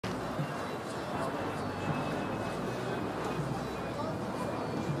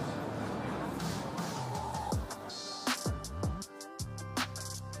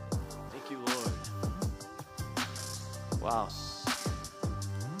Wow.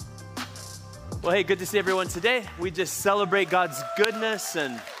 Well, hey, good to see everyone today. We just celebrate God's goodness,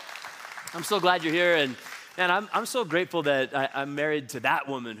 and I'm so glad you're here. And I'm so grateful that I'm married to that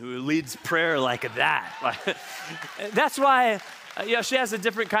woman who leads prayer like that. That's why, she has a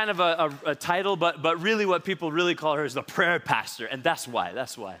different kind of a title, but really what people really call her is the prayer pastor, and that's why.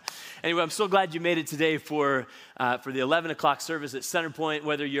 Anyway, I'm so glad you made it today for the 11 o'clock service at Centerpoint,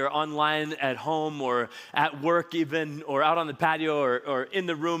 whether you're online at home or at work even, or out on the patio or in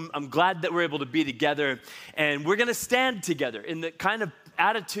the room. I'm glad that we're able to be together, and we're going to stand together in the kind of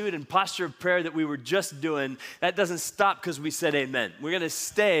attitude and posture of prayer that we were just doing. That doesn't stop because we said amen. We're going to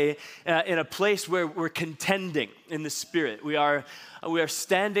stay in a place where we're contending in the Spirit. We are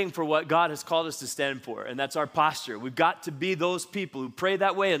standing for what God has called us to stand for, and that's our posture. We've got to be those people who pray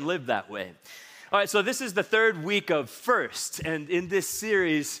that way and live that way. All right, so this is the third week of First, and in this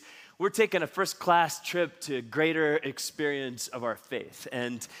series, we're taking a first-class trip to greater experience of our faith.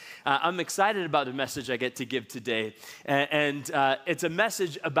 And I'm excited about the message I get to give today. And it's a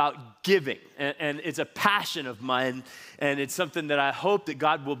message about giving. And it's a passion of mine. And it's something that I hope that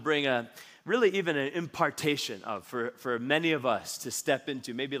God will bring really even an impartation of for many of us to step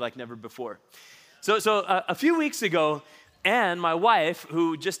into, maybe like never before. So a few weeks ago, Anne, my wife,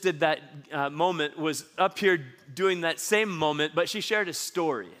 who just did that moment, was up here doing that same moment, but she shared a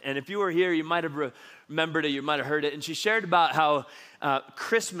story. And if you were here, you might have remembered it, you might have heard it. And she shared about how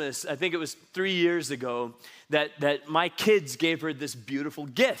Christmas, I think it was 3 years ago, that my kids gave her this beautiful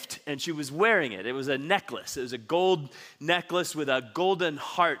gift, and she was wearing it. It was a necklace. It was a gold necklace with a golden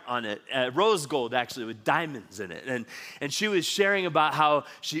heart on it, rose gold actually, with diamonds in it. And she was sharing about how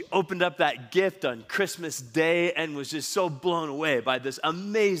she opened up that gift on Christmas Day and was just so blown away by this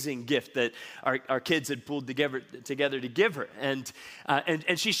amazing gift that our kids had pulled together to give her. And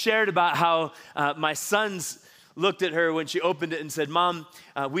she shared about how my sons looked at her when she opened it and said, "Mom,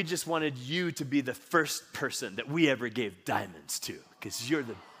 we just wanted you to be the first person that we ever gave diamonds to, because you're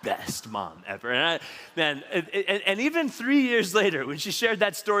the best mom ever." And even 3 years later, when she shared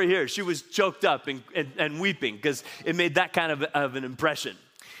that story here, she was choked up and weeping because it made that kind of an impression.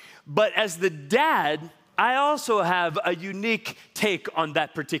 But as the dad, I also have a unique take on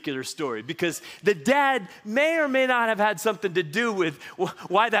that particular story, because the dad may or may not have had something to do with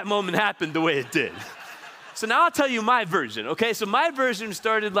why that moment happened the way it did. So now I'll tell you my version, okay? So my version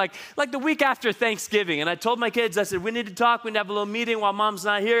started like the week after Thanksgiving, and I told my kids, I said, we need to talk, we need to have a little meeting while mom's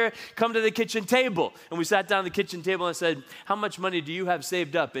not here, come to the kitchen table. And we sat down at the kitchen table and I said, how much money do you have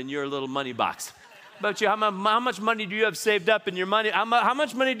saved up in your little money box? About you, how much money do you have saved up in your money? How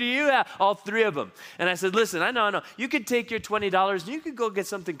much money do you have? All three of them. And I said, listen, I know. You could take your $20 and you could go get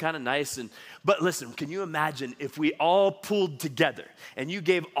something kind of nice. But listen, can you imagine if we all pulled together and you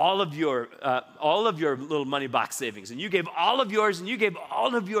gave all of your little money box savings, and you gave all of yours and you gave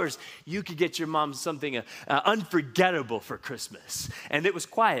all of yours, you could get your mom something unforgettable for Christmas. And it was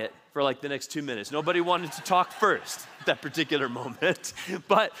quiet for like the next 2 minutes. Nobody wanted to talk first at that particular moment.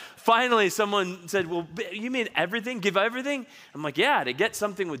 But finally someone said, well, you mean everything? Give everything? I'm like, yeah, to get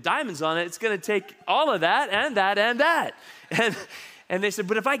something with diamonds on it, it's gonna take all of that and that and that. And they said,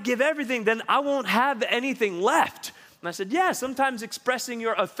 but if I give everything, then I won't have anything left. And I said, yeah, sometimes expressing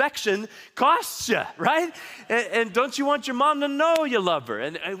your affection costs you, right? And don't you want your mom to know you love her?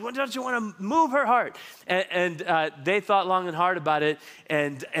 And don't you want to move her heart? And they thought long and hard about it.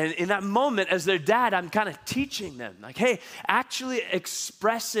 And in that moment, as their dad, I'm kind of teaching them, like, hey, actually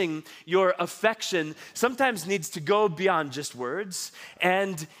expressing your affection sometimes needs to go beyond just words.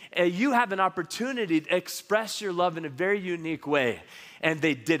 And you have an opportunity to express your love in a very unique way. And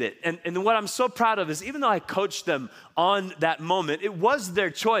they did it. And what I'm so proud of is, even though I coached them on that moment, it was their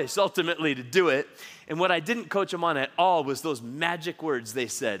choice ultimately to do it. And what I didn't coach them on at all was those magic words they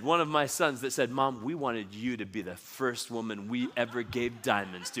said. One of my sons that said, Mom, we wanted you to be the first woman we ever gave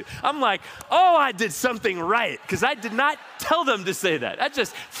diamonds to. I'm like, oh, I did something right, because I did not tell them to say that. That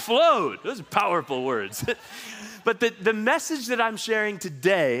just flowed. Those are powerful words. But the message that I'm sharing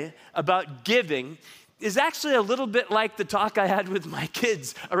today about giving is actually a little bit like the talk I had with my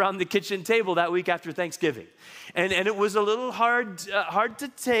kids around the kitchen table that week after Thanksgiving. And it was a little hard to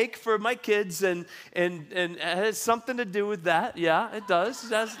take for my kids, and it has something to do with that. Yeah, it does.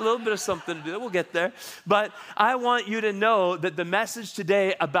 It has a little bit of something to do. We'll get there. But I want you to know that the message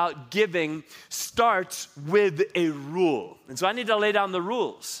today about giving starts with a rule. And so I need to lay down the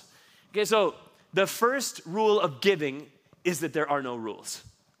rules. Okay, so the first rule of giving is that there are no rules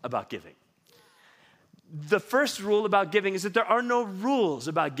about giving. The first rule about giving is that there are no rules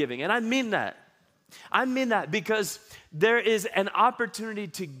about giving. And I mean that. I mean that because there is an opportunity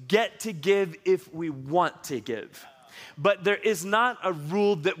to get to give if we want to give. but there is not a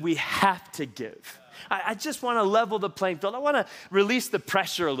rule that we have to give. I just want to level the playing field. I want to release the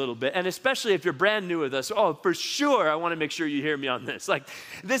pressure a little bit. And especially if you're brand new with us, for sure, I want to make sure you hear me on this. Like,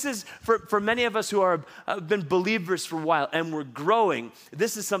 this is, for many of us who have been believers for a while and we're growing,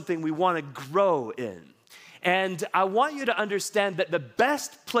 this is something we want to grow in. And I want you to understand that the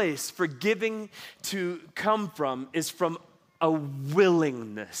best place for giving to come from is from a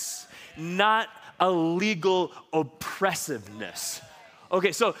willingness, not a legal oppressiveness.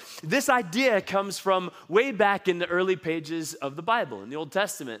 Okay, so this idea comes from way back in the early pages of the Bible, in the Old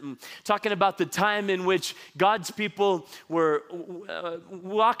Testament, and talking about the time in which God's people were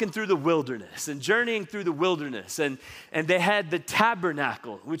walking through the wilderness and journeying through the wilderness, and they had the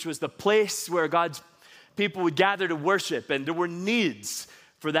tabernacle, which was the place where God's people would gather to worship, and there were needs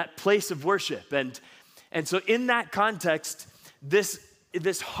for that place of worship. And so in that context,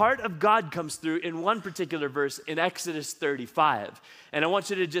 this heart of God comes through in one particular verse in Exodus 35. And I want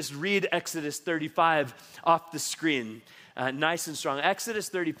you to just read Exodus 35 off the screen, nice and strong. Exodus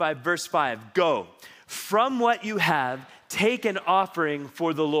 35, verse 5, go. From what you have, take an offering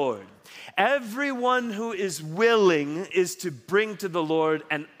for the Lord. Everyone who is willing is to bring to the Lord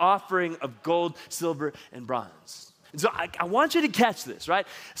an offering of gold, silver, and bronze. And so I want you to catch this, right?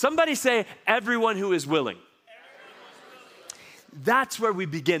 Somebody say, everyone who is willing. That's where we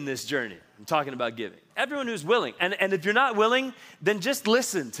begin this journey. I'm talking about giving. Everyone who's willing. And if you're not willing, then just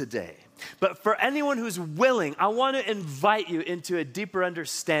listen today. But for anyone who's willing, I want to invite you into a deeper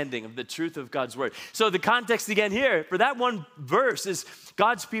understanding of the truth of God's word. So the context again here, for that one verse, is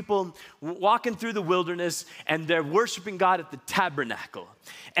God's people walking through the wilderness and they're worshiping God at the tabernacle.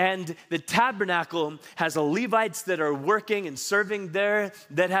 And the tabernacle has the Levites that are working and serving there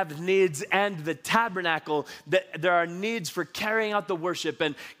that have needs, and the tabernacle, that there are needs for carrying out the worship.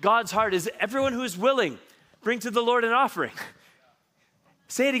 And God's heart is everyone who's willing, bring to the Lord an offering.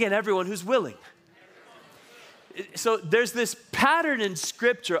 Say it again, everyone who's willing. So there's this pattern in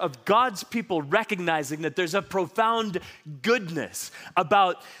Scripture of God's people recognizing that there's a profound goodness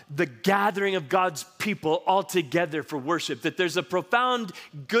about the gathering of God's people all together for worship, that there's a profound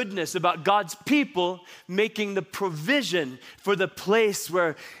goodness about God's people making the provision for the place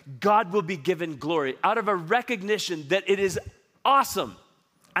where God will be given glory, out of a recognition that it is awesome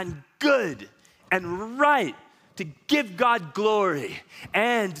and good and right to give God glory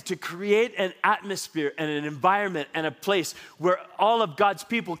and to create an atmosphere and an environment and a place where all of God's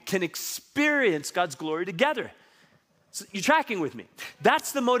people can experience God's glory together. So you're tracking with me.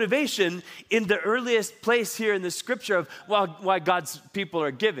 That's the motivation in the earliest place here in the Scripture of why God's people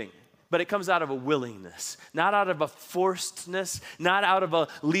are giving. But it comes out of a willingness, not out of a forcedness, not out of a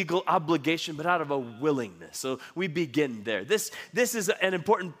legal obligation, but out of a willingness. So we begin there. This is an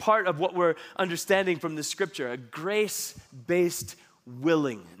important part of what we're understanding from the Scripture, a grace-based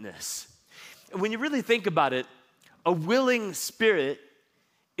willingness. And when you really think about it, a willing spirit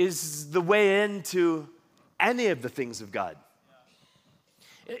is the way into any of the things of God.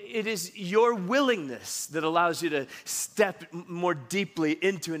 It is your willingness that allows you to step more deeply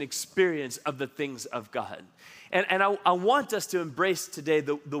into an experience of the things of God. And I want us to embrace today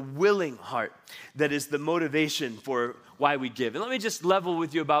the willing heart that is the motivation for why we give. And let me just level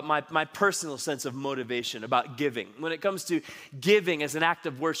with you about my personal sense of motivation about giving. When it comes to giving as an act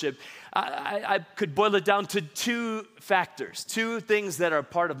of worship, I could boil it down to two factors, two things that are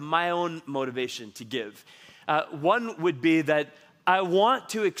part of my own motivation to give. One would be that I want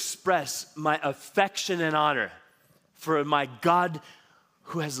to express my affection and honor for my God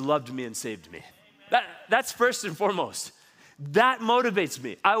who has loved me and saved me. That's first and foremost. That motivates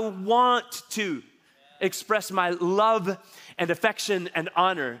me. I want to express my love and affection and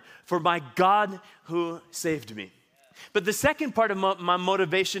honor for my God who saved me. But the second part of my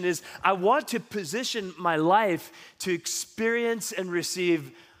motivation is I want to position my life to experience and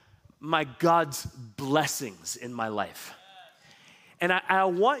receive my God's blessings in my life. And I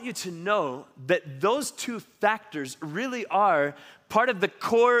want you to know that those two factors really are part of the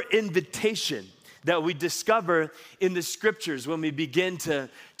core invitation that we discover in the Scriptures when we begin to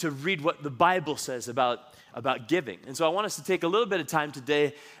read what the Bible says about giving. And so I want us to take a little bit of time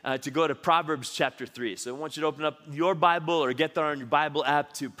today to go to Proverbs chapter 3. So I want you to open up your Bible or get there on your Bible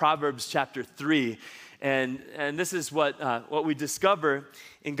app to Proverbs chapter 3. And this is what we discover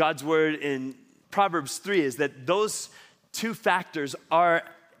in God's Word in Proverbs 3 is that those two factors are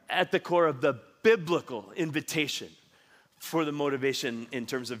at the core of the biblical invitation for the motivation in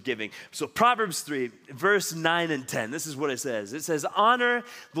terms of giving. So Proverbs 3, verse 9 and 10, this is what it says. It says, honor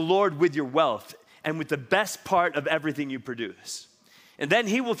the Lord with your wealth and with the best part of everything you produce. And then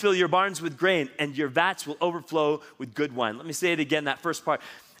he will fill your barns with grain, and your vats will overflow with good wine. Let me say it again, that first part,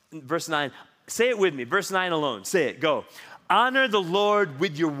 verse 9. Say it with me, verse 9 alone. Say it, go. Honor the Lord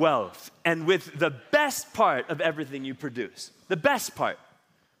with your wealth and with the best part of everything you produce. The best part.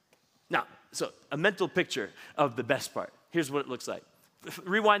 Now, so a mental picture of the best part. Here's what it looks like.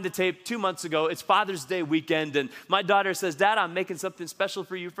 Rewind the tape 2 months ago. It's Father's Day weekend, and my daughter says, Dad, I'm making something special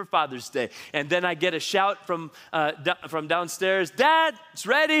for you for Father's Day. And then I get a shout from downstairs, Dad, it's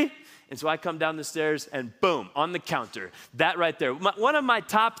ready. And so I come down the stairs, and boom, on the counter, that right there. One of my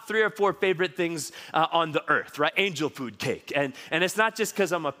top 3 or 4 favorite things on the earth, right? Angel food cake. And it's not just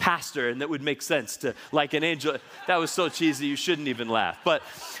because I'm a pastor, and that would make sense to like an angel. That was so cheesy, you shouldn't even laugh. But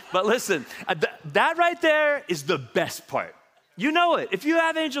listen, that right there is the best part. You know it. If you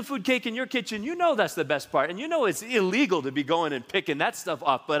have angel food cake in your kitchen, you know that's the best part. And you know it's illegal to be going and picking that stuff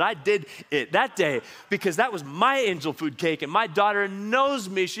off. But I did it that day because that was my angel food cake. And my daughter knows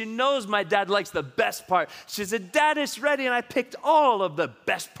me. She knows my dad likes the best part. She said, Dad, it's ready. And I picked all of the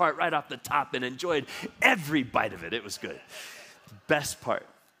best part right off the top and enjoyed every bite of it. It was good. Best part.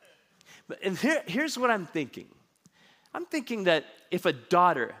 And here's what I'm thinking. I'm thinking that if a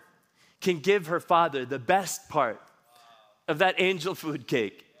daughter can give her father the best part of that angel food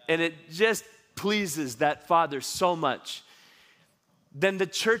cake, and it just pleases that father so much, then the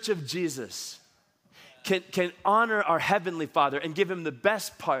church of Jesus can honor our heavenly Father and give him the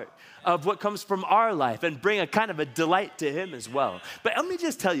best part of what comes from our life and bring a kind of a delight to him as well. But let me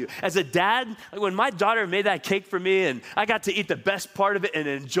just tell you, as a dad, when my daughter made that cake for me and I got to eat the best part of it and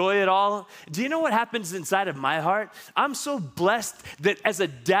enjoy it all, do you know what happens inside of my heart? I'm so blessed that as a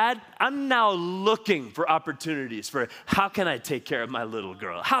dad, I'm now looking for opportunities for how can I take care of my little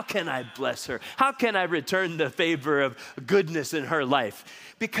girl? How can I bless her? How can I return the favor of goodness in her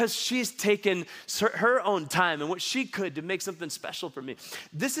life? Because she's taken her own time and what she could to make something special for me.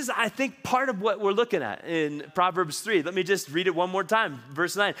 This is, I think, part of what we're looking at in Proverbs 3. Let me just read it one more time.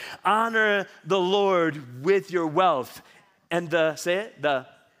 Verse 9, honor the Lord with your wealth and the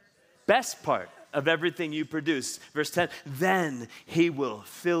best part of everything you produce. Verse 10, then he will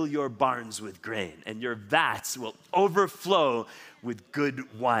fill your barns with grain and your vats will overflow with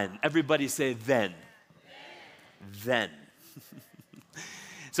good wine. Everybody say then. Then.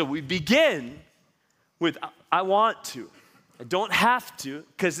 So we begin with, I want to. I don't have to,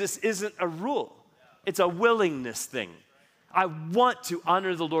 because this isn't a rule. It's a willingness thing. I want to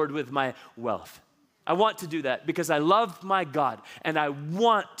honor the Lord with my wealth. I want to do that because I love my God, and I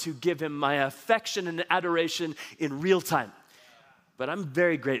want to give him my affection and adoration in real time. But I'm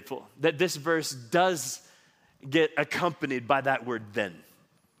very grateful that this verse does get accompanied by that word then.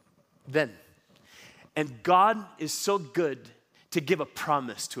 Then. And God is so good to give a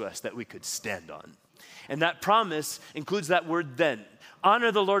promise to us that we could stand on. And that promise includes that word then.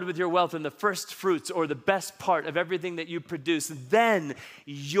 Honor the Lord with your wealth and the first fruits or the best part of everything that you produce. Then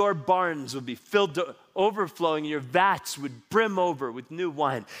your barns will be filled to overflowing and your vats would brim over with new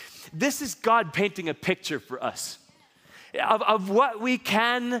wine. This is God painting a picture for us of what we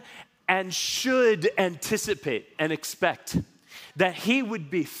can and should anticipate and expect, that he would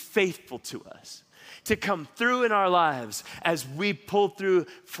be faithful to us, to come through in our lives as we pull through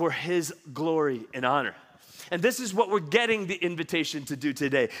for his glory and honor. And this is what we're getting the invitation to do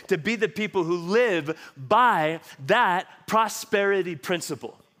today, to be the people who live by that prosperity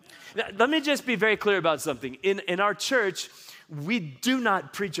principle. Now, let me just be very clear about something. In our church, we do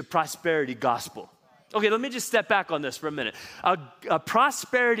not preach a prosperity gospel. Okay, let me just step back on this for a minute. A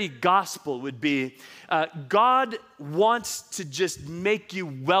prosperity gospel would be God wants to just make you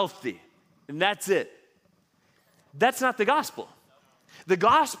wealthy. And that's it. That's not the gospel. The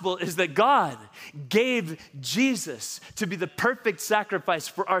gospel is that God gave Jesus to be the perfect sacrifice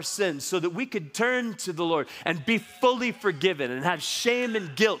for our sins so that we could turn to the Lord and be fully forgiven and have shame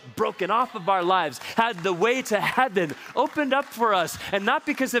and guilt broken off of our lives, have the way to heaven opened up for us, and not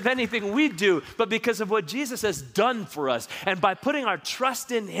because of anything we do, but because of what Jesus has done for us. And by putting our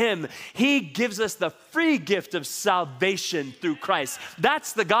trust in him, he gives us the free gift of salvation through Christ.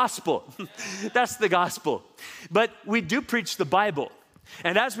 That's the gospel. That's the gospel. But we do preach the Bible.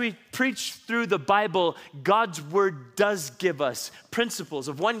 And as we preach through the Bible, God's word does give us principles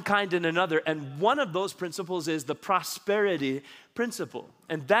of one kind and another. And one of those principles is the prosperity principle.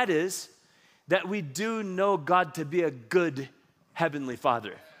 And that is that we do know God to be a good heavenly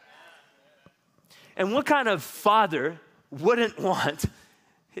Father. And what kind of father wouldn't want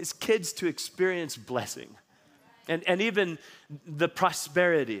his kids to experience blessing? And even the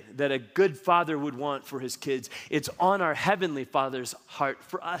prosperity that a good father would want for his kids, it's on our heavenly Father's heart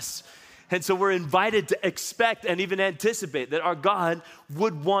for us. And so we're invited to expect and even anticipate that our God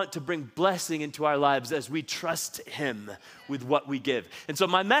would want to bring blessing into our lives as we trust him with what we give. And so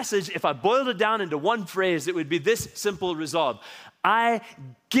my message, if I boiled it down into one phrase, it would be this simple resolve: I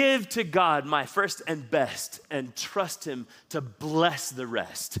give to God my first and best and trust him to bless the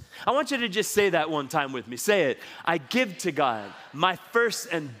rest. I want you to just say that one time with me. Say it. I give to God my first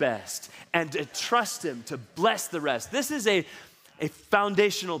and best and to trust him to bless the rest. This is a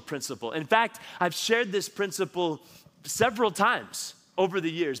foundational principle. In fact, I've shared this principle several times over the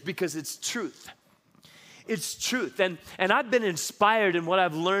years because it's truth. It's truth. And I've been inspired in what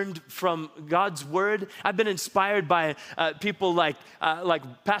I've learned from God's word. I've been inspired by people like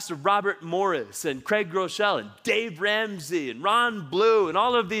Pastor Robert Morris and Craig Groeschel and Dave Ramsey and Ron Blue and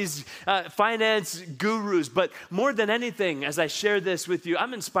all of these finance gurus. But more than anything, as I share this with you,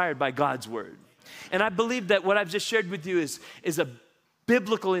 I'm inspired by God's word. And I believe that what I've just shared with you is a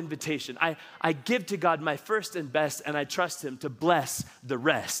biblical invitation. I give to God my first and best, and I trust him to bless the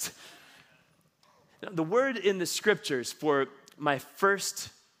rest. Now, the word in the scriptures for my first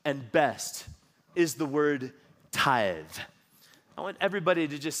and best is the word tithe. I want everybody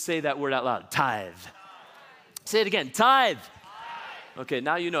to just say that word out loud, tithe. Say it again, tithe. Okay,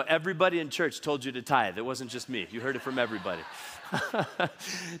 now you know everybody in church told you to tithe. It wasn't just me. You heard it from everybody.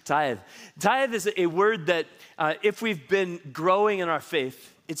 Tithe. Tithe is a word that if we've been growing in our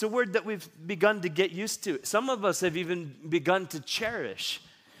faith, it's a word that we've begun to get used to. Some of us have even begun to cherish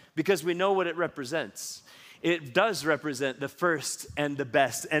because we know what it represents. It does represent the first and the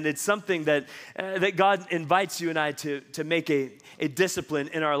best, and it's something that God invites you and I to make a discipline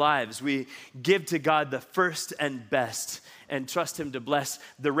in our lives. We give to God the first and best and trust him to bless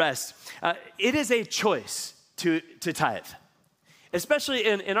the rest. It is a choice to tithe. Especially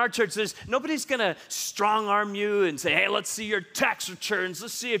in our church, nobody's gonna strong arm you and say, hey, let's see your tax returns.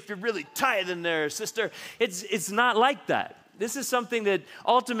 Let's see if you're really tithing there, sister. It's not like that. This is something that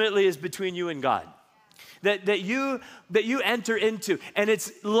ultimately is between you and God. That you enter into. And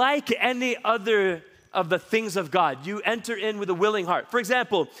it's like any other of the things of God. You enter in with a willing heart. For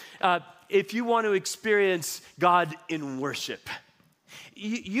example, if you want to experience God in worship,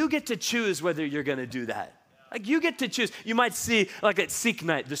 you get to choose whether you're gonna do that. Like you get to choose. You might see like at Seek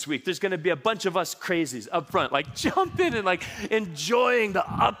Night this week, there's gonna be a bunch of us crazies up front, like jumping and like enjoying the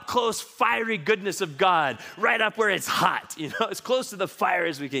up close fiery goodness of God right up where it's hot, as close to the fire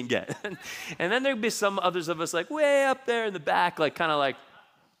as we can get. And then there'll be some others of us like way up there in the back, like kind of like,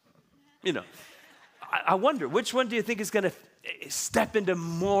 I wonder, which one do you think is gonna step into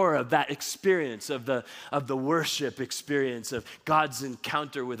more of that experience of the worship experience of God's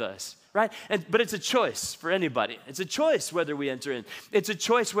encounter with us? Right? But it's a choice for anybody. It's a choice whether we enter in. It's a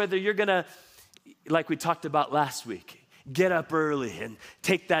choice whether you're gonna, like we talked about last week, get up early and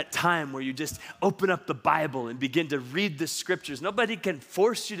take that time where you just open up the Bible and begin to read the scriptures. Nobody can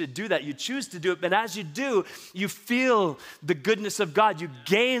force you to do that. You choose to do it, but as you do, you feel the goodness of God. You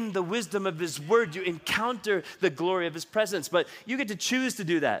gain the wisdom of his word. You encounter the glory of his presence, but you get to choose to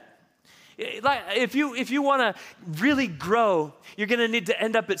do that. Like if you want to really grow, you're going to need to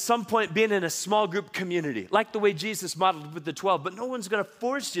end up at some point being in a small group community, like the way Jesus modeled with the 12, but no one's going to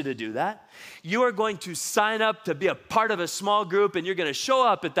force you to do that. You are going to sign up to be a part of a small group, and you're going to show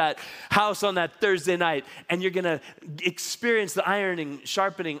up at that house on that Thursday night, and you're going to experience the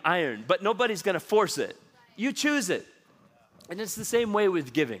sharpening iron, but nobody's going to force it. You choose it. And it's the same way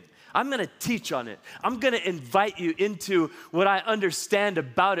with giving. I'm going to teach on it. I'm going to invite you into what I understand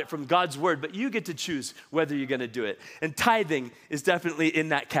about it from God's word, but you get to choose whether you're going to do it. And tithing is definitely in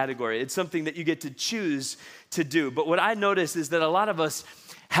that category. It's something that you get to choose to do. But what I notice is that a lot of us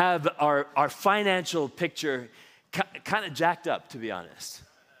have our financial picture kind of jacked up, to be honest.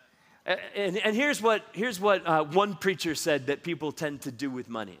 And here's what one preacher said that people tend to do with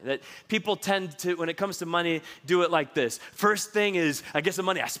money. That people tend to, when it comes to money, do it like this. First thing is, I get some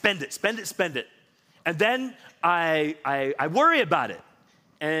money, I spend it. And then I worry about it.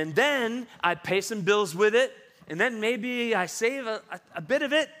 And then I pay some bills with it. And then maybe I save a bit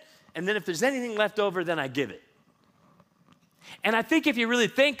of it. And then if there's anything left over, then I give it. And I think if you really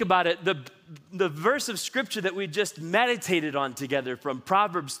think about it, the verse of scripture that we just meditated on together from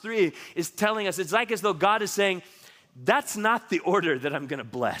Proverbs 3 is telling us, it's like as though God is saying, that's not the order that I'm gonna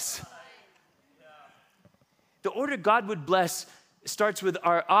bless. The order God would bless starts with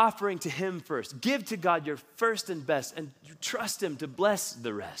our offering to him first. Give to God your first and best, and trust him to bless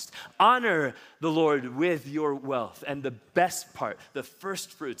the rest. Honor the Lord with your wealth, and the best part, the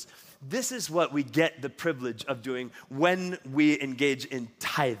first fruits. This is what we get the privilege of doing when we engage in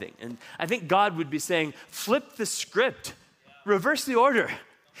tithing. And I think God would be saying, flip the script, reverse the order.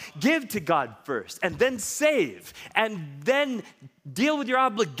 Give to God first, and then save, and then deal with your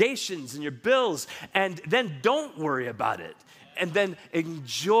obligations and your bills, and then don't worry about it, and then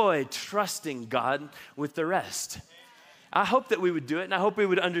enjoy trusting God with the rest. I hope that we would do it, and I hope we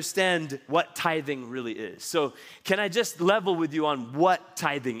would understand what tithing really is. So can I just level with you on what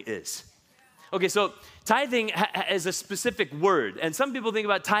tithing is? Okay, so tithing is a specific word, and some people think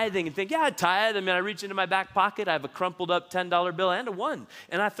about tithing and think, yeah, I tithe. I mean, I reach into my back pocket, I have a crumpled up $10 bill and a one,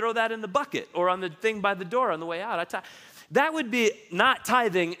 and I throw that in the bucket or on the thing by the door on the way out. I tithe. That would be not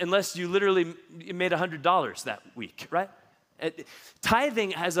tithing unless you literally made $100 that week, right?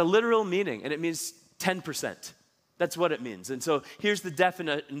 Tithing has a literal meaning, and it means 10%. That's what it means. And so here's the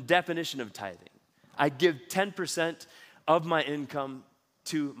definition of tithing. I give 10% of my income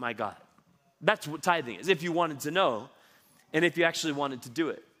to my God. That's what tithing is, if you wanted to know, and if you actually wanted to do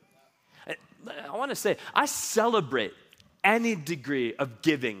it. I want to say, I celebrate any degree of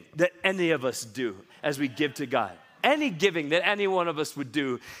giving that any of us do as we give to God. Any giving that any one of us would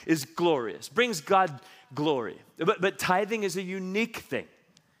do is glorious, brings God glory. But tithing is a unique thing.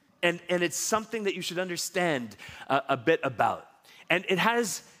 And it's something that you should understand a bit about. And it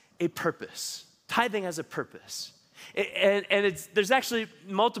has a purpose. Tithing has a purpose. There's actually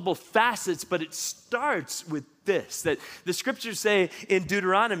multiple facets, but it starts with this, that the scriptures say in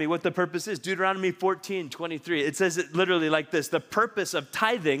Deuteronomy what the purpose is. Deuteronomy 14:23. It says it literally like this: the purpose of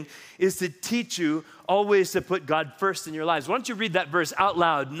tithing is to teach you always to put God first in your lives. Why don't you read that verse out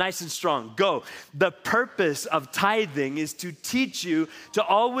loud, nice and strong? Go. The purpose of tithing is to teach you to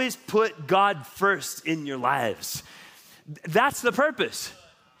always put God first in your lives. That's the purpose.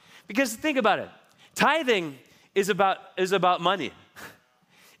 Because think about it. Tithing is about money.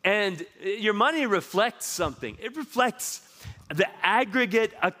 And your money reflects something. It reflects the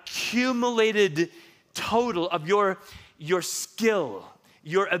aggregate accumulated total of your skill,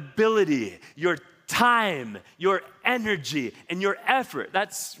 your ability, your time, your energy, and your effort.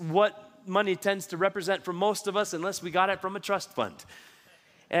 That's what money tends to represent for most of us, unless we got it from a trust fund.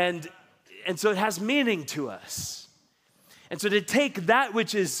 And so it has meaning to us. And so to take that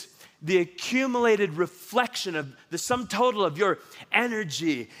which is the accumulated reflection of the sum total of your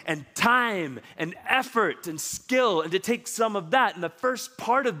energy and time and effort and skill, and to take some of that and the first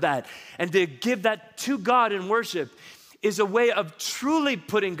part of that and to give that to God in worship is a way of truly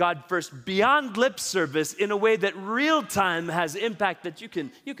putting God first beyond lip service in a way that real time has impact that you can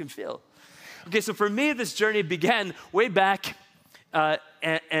feel. Okay, so for me, this journey began way back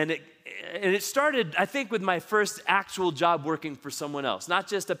and it started, I think, with my first actual job working for someone else. Not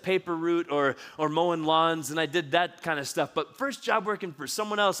just a paper route or mowing lawns, and I did that kind of stuff, but first job working for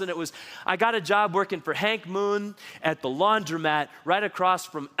someone else, and I got a job working for Hank Moon at the laundromat right across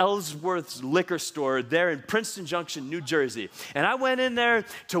from Ellsworth's liquor store there in Princeton Junction, New Jersey. And I went in there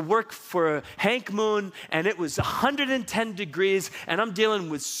to work for Hank Moon, and it was 110 degrees, and I'm dealing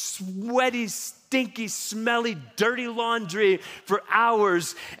with sweaty, stinky, smelly, dirty laundry for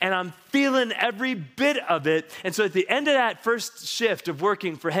hours, and I'm feeling every bit of it. And so at the end of that first shift of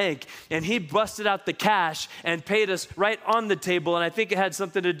working for Hank, and he busted out the cash and paid us right on the table, and I think it had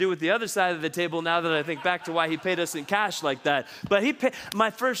something to do with the other side of the table now that I think back to why he paid us in cash like that. But he paid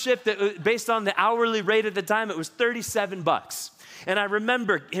my first shift, based on the hourly rate at the time, it was $37. And I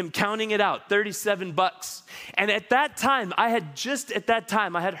remember him counting it out, $37. And at that time, I had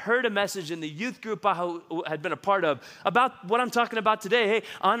heard a message in the youth group I had been a part of about what I'm talking about today. Hey,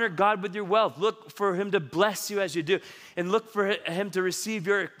 honor God with your wealth. Look for him to bless you as you do. And look for him to receive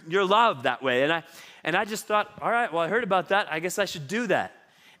your love that way. And I just thought, all right, well, I heard about that. I guess I should do that.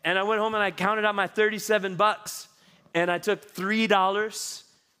 And I went home and I counted out my $37. And I took $3.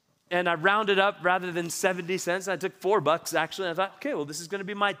 And I rounded up rather than 70 cents. I took $4 actually. And I thought, okay, well, this is going to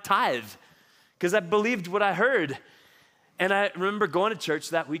be my tithe, because I believed what I heard. And I remember going to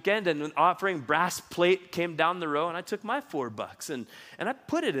church that weekend, and an offering brass plate came down the row, and I took my $4 and I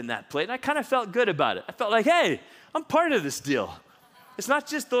put it in that plate, and I kind of felt good about it. I felt like, hey, I'm part of this deal. It's not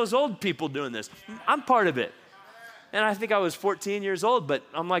just those old people doing this. I'm part of it. And I think I was 14 years old, but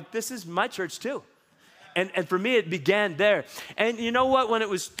I'm like, this is my church too. And for me, it began there. And you know what? When it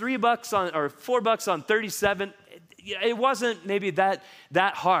was $4 on 37, it wasn't maybe that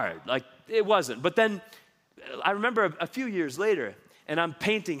hard. Like, it wasn't. But then I remember a few years later, and I'm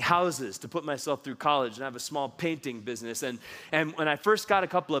painting houses to put myself through college, and I have a small painting business. And when I first got a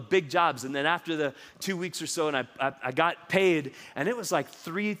couple of big jobs, and then after the 2 weeks or so, and I got paid, and it was like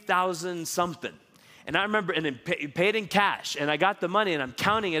 $3,000 something. And I remember, and then paid in cash, and I got the money, and I'm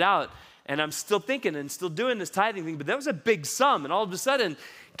counting it out. And I'm still thinking and still doing this tithing thing, but that was a big sum. And all of a sudden,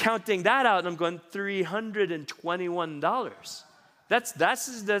 counting that out, and I'm going, $321.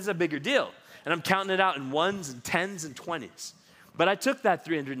 That's a bigger deal. And I'm counting it out in ones and tens and 20s. But I took that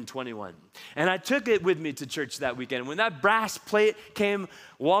 321 and I took it with me to church that weekend. When that brass plate came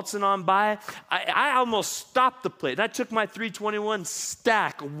waltzing on by, I almost stopped the plate. And I took my 321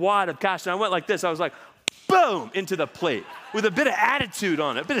 stack wad of cash and I went like this. I was like, boom, into the plate with a bit of attitude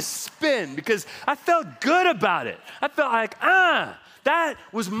on it, a bit of spin, because I felt good about it. I felt like, that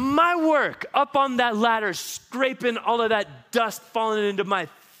was my work up on that ladder, scraping all of that dust falling into my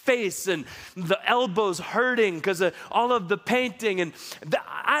face and the elbows hurting because of all of the painting.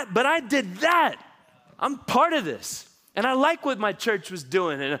 But I did that. I'm part of this. And I like what my church was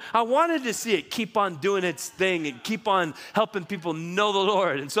doing. And I wanted to see it keep on doing its thing and keep on helping people know the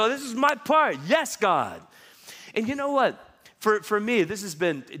Lord. And so this is my part. Yes, God. And you know what? For me, this has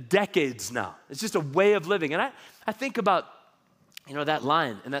been decades now. It's just a way of living. And I think about, that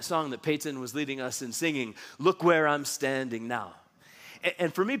line in that song that Peyton was leading us in singing, "Look where I'm standing now."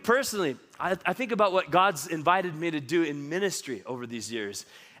 And for me personally, I think about what God's invited me to do in ministry over these years.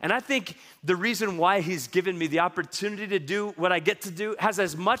 And I think the reason why he's given me the opportunity to do what I get to do has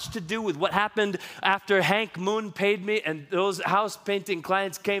as much to do with what happened after Hank Moon paid me and those house painting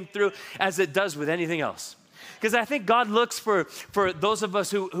clients came through as it does with anything else. Because I think God looks for those of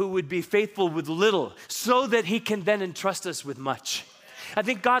us who would be faithful with little so that he can then entrust us with much. I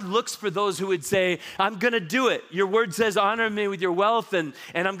think God looks for those who would say, I'm going to do it. Your word says, honor me with your wealth, and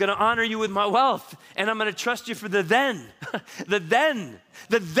I'm going to honor you with my wealth, and I'm going to trust you for the then. the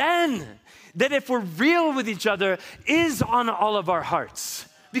then. That if we're real with each other is on all of our hearts.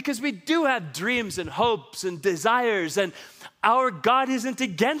 Because we do have dreams and hopes and desires, and our God isn't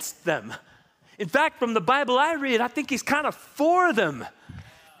against them. In fact, from the Bible I read, I think he's kind of for them.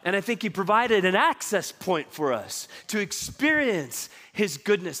 And I think he provided an access point for us to experience his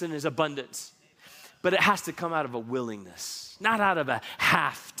goodness and his abundance. But it has to come out of a willingness, not out of a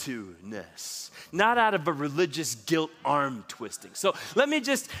have-to-ness, not out of a religious guilt arm twisting. So let me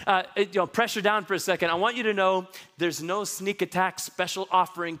just pressure down for a second. I want you to know there's no sneak attack special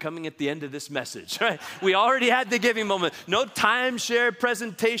offering coming at the end of this message. Right? We already had the giving moment. No timeshare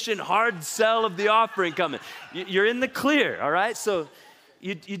presentation, hard sell of the offering coming. You're in the clear, all right? So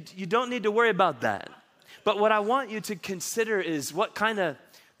you don't need to worry about that. But what I want you to consider is, what kind of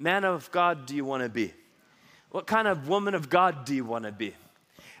man of God do you want to be? What kind of woman of God do you want to be?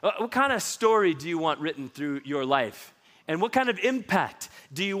 What kind of story do you want written through your life? And what kind of impact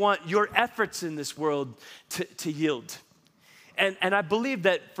do you want your efforts in this world to yield? And I believe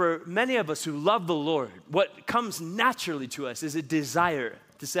that for many of us who love the Lord, what comes naturally to us is a desire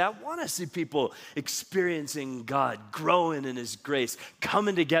to say, I want to see people experiencing God, growing in his grace,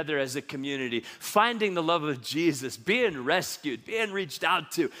 coming together as a community, finding the love of Jesus, being rescued, being reached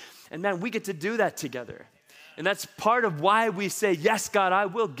out to. And man, we get to do that together. And that's part of why we say, yes, God, I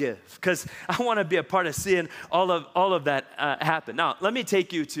will give, because I want to be a part of seeing all of that happen. Now, let me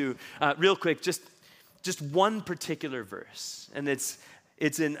take you to, real quick, just one particular verse. And it's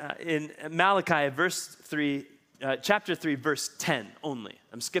in Malachi, chapter 3, verse 10 only.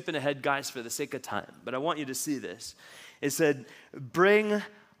 I'm skipping ahead, guys, for the sake of time, but I want you to see this. It said, bring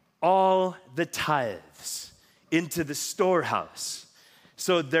all the tithes into the storehouse,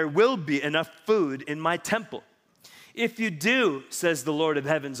 so there will be enough food in my temple. If you do, says the Lord of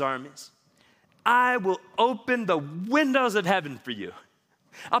heaven's armies, I will open the windows of heaven for you.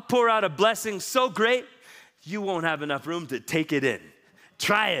 I'll pour out a blessing so great, you won't have enough room to take it in.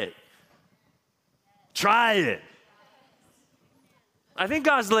 Try it. Try it. I think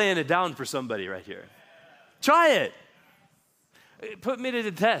God's laying it down for somebody right here. Try it. Put me to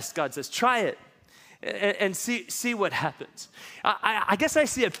the test, God says. Try it and see what happens. I guess I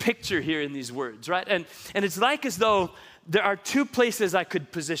see a picture here in these words, right? And it's like as though there are two places I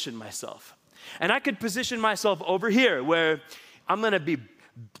could position myself. And I could position myself over here where I'm going to be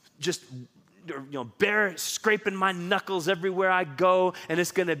just bare scraping my knuckles everywhere I go, and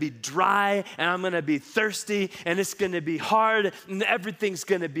it's going to be dry, and I'm going to be thirsty, and it's going to be hard, and everything's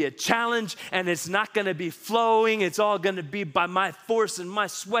going to be a challenge, and it's not going to be flowing. It's all going to be by my force and my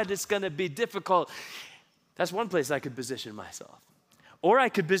sweat. It's going to be difficult. That's one place I could position myself. Or I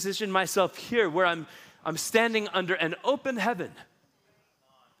could position myself here where I'm standing under an open heaven,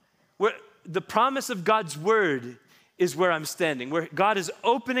 where the promise of God's word is where I'm standing, where God is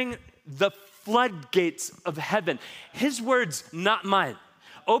opening the floodgates of heaven. His words, not mine.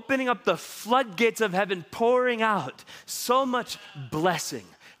 Opening up the floodgates of heaven, pouring out so much blessing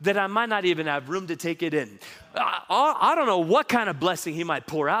that I might not even have room to take it in. I don't know what kind of blessing he might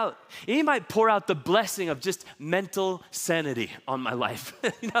pour out. He might pour out the blessing of just mental sanity on my life.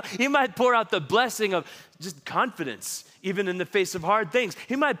 He might pour out the blessing of just confidence, even in the face of hard things.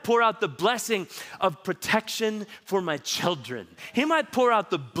 He might pour out the blessing of protection for my children. He might pour out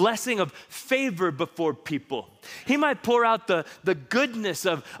the blessing of favor before people. He might pour out the goodness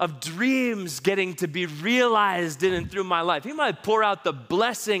of dreams getting to be realized in and through my life. He might pour out the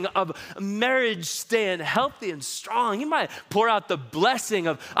blessing of marriage staying healthy and strong. He might pour out the blessing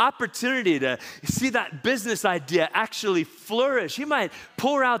of opportunity to see that business idea actually flourish. He might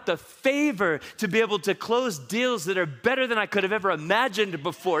pour out the favor to be able to close deals that are better than I could have ever imagined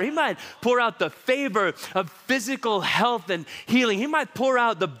before. He might pour out the favor of physical health and healing. He might pour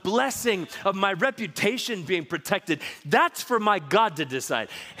out the blessing of my reputation being protected. That's for my God to decide.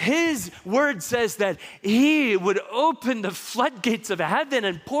 His word says that he would open the floodgates of heaven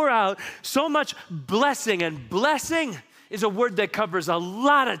and pour out so much blessing. And blessing is a word that covers a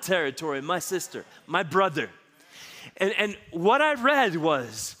lot of territory. My sister, my brother. And what I read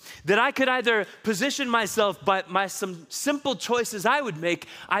was that I could either position myself by some simple choices I would make,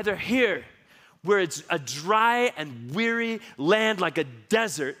 either here, where it's a dry and weary land like a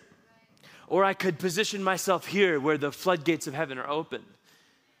desert, or I could position myself here where the floodgates of heaven are open.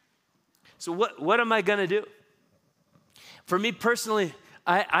 So what am I gonna do? For me personally,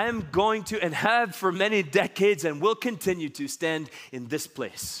 I am going to, and have for many decades and will continue to, stand in this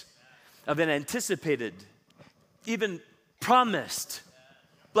place of an anticipated, even promised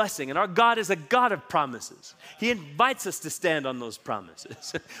blessing. And our God is a God of promises. He invites us to stand on those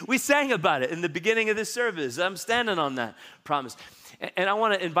promises. We sang about it in the beginning of this service. I'm standing on that promise. And I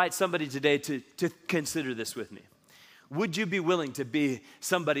want to invite somebody today to consider this with me. Would you be willing to be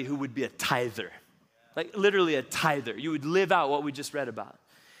somebody who would be a tither? Like literally a tither. You would live out what we just read about.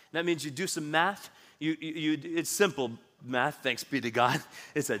 That means you do some math. It's simple math, thanks be to God.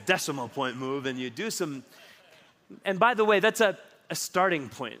 It's a decimal point move, and you do some. And by the way, that's a starting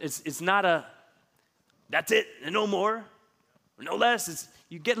point. It's not a, that's it, and no more, or no less. It's,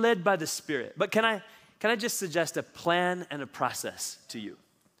 you get led by the Spirit. But can I just suggest a plan and a process to you?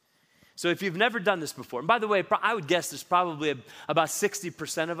 So if you've never done this before, and by the way, I would guess there's probably about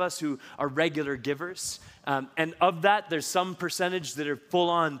 60% of us who are regular givers. And of that, there's some percentage that are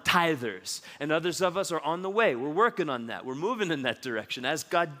full-on tithers. And others of us are on the way. We're working on that. We're moving in that direction as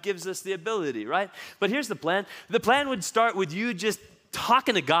God gives us the ability, right? But here's the plan. The plan would start with you just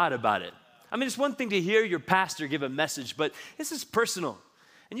talking to God about it. I mean, it's one thing to hear your pastor give a message, but this is personal.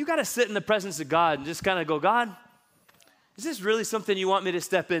 And you got to sit in the presence of God and just kind of go, God, is this really something you want me to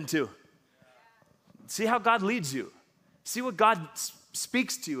step into? See how God leads you. See what God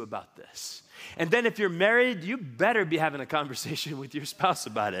speaks to you about this. And then if you're married, you better be having a conversation with your spouse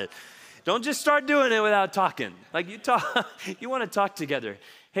about it. Don't just start doing it without talking. Like you want to talk together.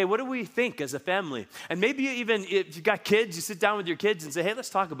 Hey, what do we think as a family? And maybe you even, if you've got kids, you sit down with your kids and say, hey, let's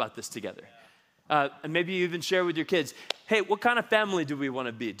talk about this together. And maybe you even share with your kids, hey, what kind of family do we want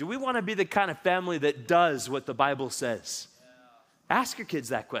to be? Do we want to be the kind of family that does what the Bible says? Ask your kids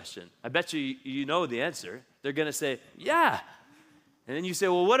that question. I bet you know the answer. They're going to say, yeah. And then you say,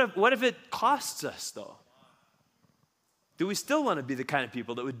 well, what if it costs us, though? Do we still want to be the kind of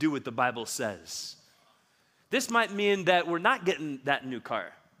people that would do what the Bible says? This might mean that we're not getting that new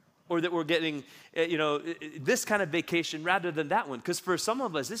car, or that we're getting, this kind of vacation rather than that one. Because for some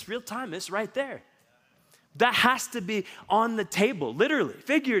of us, this real time is right there. That has to be on the table, literally,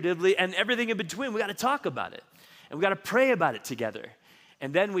 figuratively, and everything in between. We got to talk about it. And we got to pray about it together.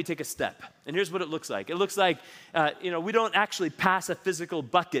 And then we take a step. And here's what it looks like. It looks like, we don't actually pass a physical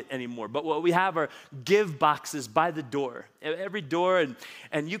bucket anymore. But what we have are give boxes by the door. Every door.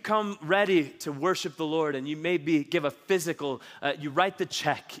 And you come ready to worship the Lord. And you maybe give a physical, you write the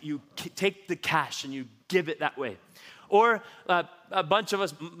check. You take the cash and you give it that way. Or a bunch of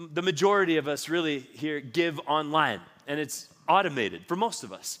us, the majority of us really here, give online. And it's automated for most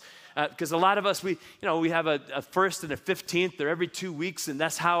of us. Because a lot of us, we have a first and a 15th or every 2 weeks, and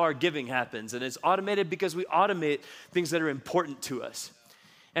that's how our giving happens. And it's automated because we automate things that are important to us.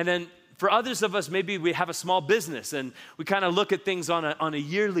 And then for others of us, maybe we have a small business, and we kind of look at things on a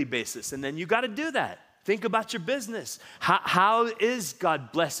yearly basis. And then you got to do that. Think about your business. How is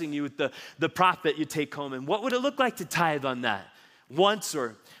God blessing you with the profit you take home? And what would it look like to tithe on that? Once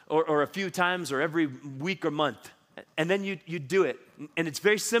or a few times or every week or month? And then you do it. And it's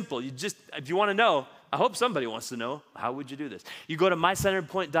very simple. If you want to know, I hope somebody wants to know, how would you do this? You go to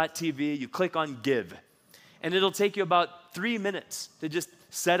mycenterpoint.tv, you click on give, and it'll take you about 3 minutes to just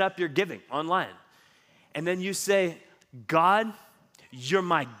set up your giving online. And then you say, God, you're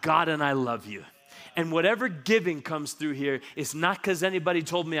my God and I love you. And whatever giving comes through here is not because anybody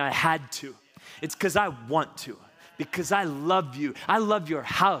told me I had to. It's because I want to. Because I love you. I love your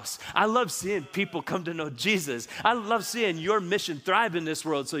house. I love seeing people come to know Jesus. I love seeing your mission thrive in this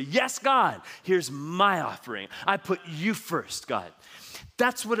world. So yes, God, here's my offering. I put you first, God.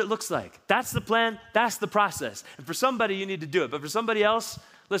 That's what it looks like. That's the plan. That's the process. And for somebody, you need to do it. But for somebody else,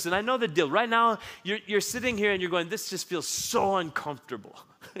 listen, I know the deal. Right now, you're sitting here and you're going, this just feels so uncomfortable.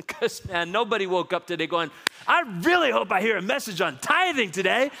 Because, man, nobody woke up today going, I really hope I hear a message on tithing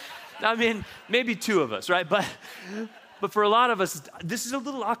today. I mean, maybe two of us, right? But for a lot of us, this is a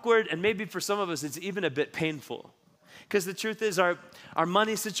little awkward, and maybe for some of us, it's even a bit painful. Because the truth is, our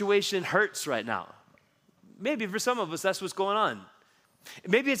money situation hurts right now. Maybe for some of us, that's what's going on.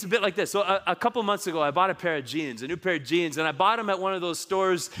 Maybe it's a bit like this. So a couple months ago, I bought a new pair of jeans, and I bought them at one of those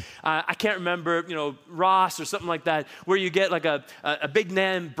stores, I can't remember, Ross or something like that, where you get like a big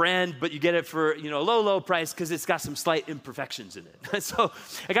name brand, but you get it for, a low price because it's got some slight imperfections in it. So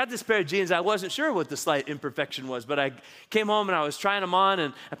I got this pair of jeans. I wasn't sure what the slight imperfection was, but I came home and I was trying them on,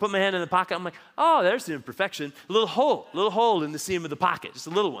 and I put my hand in the pocket. I'm like, oh, there's the imperfection. A little hole in the seam of the pocket, just a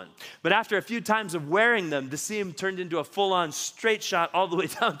little one. But after a few times of wearing them, the seam turned into a full-on straight shot all the way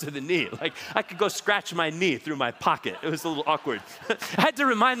down to the knee. Like I could go scratch my knee through my pocket. It was a little awkward. I had to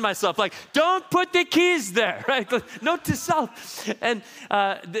remind myself, like, don't put the keys there, right? Note to self. And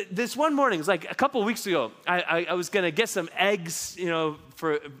this one morning, it was like a couple of weeks ago, I was going to get some eggs,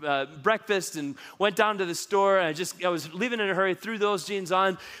 for breakfast, and went down to the store. And I was leaving in a hurry, threw those jeans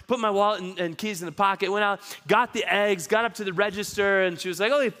on, put my wallet and keys in the pocket, went out, got the eggs, got up to the register, and she was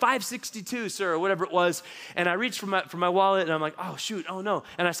like, oh, $5.62, sir, or whatever it was. And I reached for my wallet, and I'm like, oh, shoot, oh, no.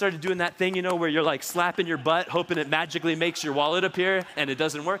 And I started doing that thing, where you're like slapping your butt, hoping it magically makes your wallet appear, and it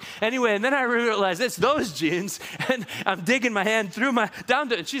doesn't work. Anyway, and then I realized it's those jeans, and I'm digging my hand through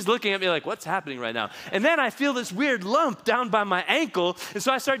and she's looking at me like, what's happening right now? And then I feel this weird lump down by my ankle, and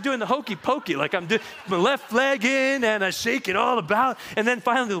so I start doing the hokey pokey, like I'm doing my left leg in, and I shake it all about, and then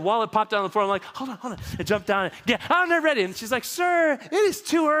finally the wallet popped down on the floor. I'm like, hold on. I jumped down, and, yeah, I'm not ready. And she's like, sir, it is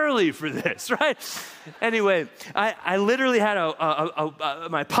too early for this, right? Anyway, I literally had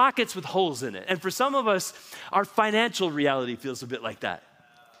my pockets with holes in it. And for some of us, our financial reality feels a bit like that.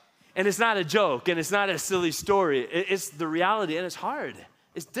 And it's not a joke, and it's not a silly story. It's the reality, and it's hard.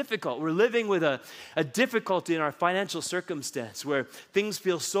 It's difficult. We're living with a difficulty in our financial circumstance where things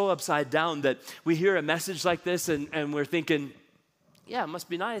feel so upside down that we hear a message like this and we're thinking, yeah, it must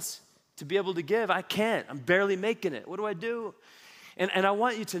be nice to be able to give. I can't. I'm barely making it. What do I do? And I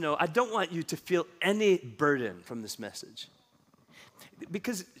want you to know, I don't want you to feel any burden from this message.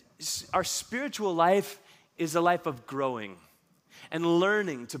 Because our spiritual life is a life of growing and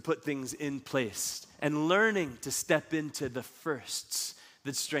learning to put things in place and learning to step into the firsts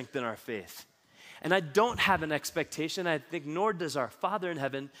that strengthen our faith. And I don't have an expectation, I think, nor does our Father in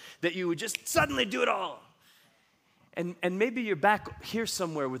heaven, that you would just suddenly do it all. And maybe you're back here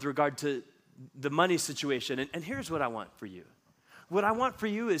somewhere with regard to the money situation. And here's what I want for you. What I want for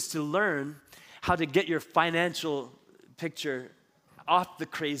you is to learn how to get your financial picture off the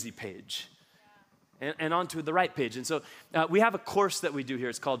crazy page and onto the right page. And so we have a course that we do here.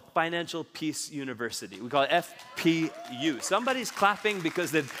 It's called Financial Peace University. We call it FPU. Somebody's clapping because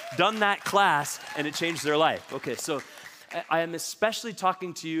they've done that class and it changed their life. Okay, so I am especially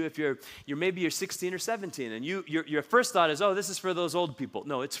talking to you if maybe you're 16 or 17 and your first thought is, oh, this is for those old people.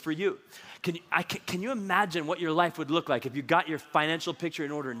 No, it's for you. Can you imagine what your life would look like if you got your financial picture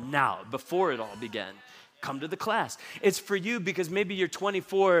in order now, before it all began? Come to the class. It's for you because maybe you're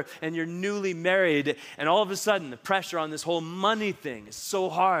 24 and you're newly married and all of a sudden the pressure on this whole money thing is so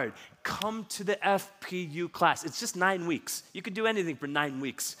hard. Come to the FPU class. It's just 9 weeks. You could do anything for 9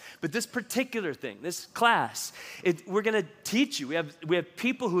 weeks. But this particular thing, this class, we're going to teach you. We have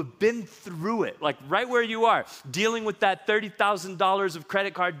people who have been through it, like right where you are, dealing with that $30,000 of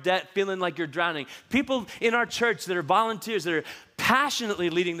credit card debt, feeling like you're drowning. People in our church that are volunteers, that are passionately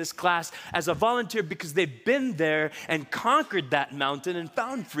leading this class as a volunteer because they've been there and conquered that mountain and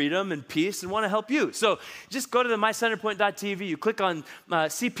found freedom and peace and want to help you. So just go to the mycenterpoint.tv, you click on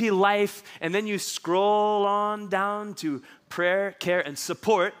CP Life, and then you scroll on down to prayer, care, and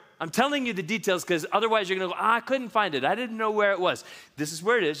support. I'm telling you the details because otherwise you're going to go, I couldn't find it. I didn't know where it was. This is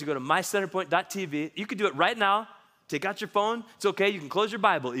where it is. You go to mycenterpoint.tv. You can do it right now. Take out your phone. It's okay. You can close your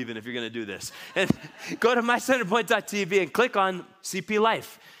Bible even if you're going to do this. And go to mycenterpoint.tv and click on CP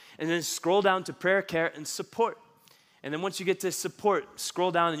Life. And then scroll down to prayer, care, and support. And then once you get to support,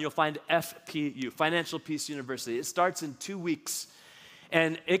 scroll down and you'll find FPU, Financial Peace University. It starts in 2 weeks.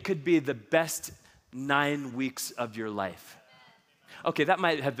 And it could be the best 9 weeks of your life. Okay, that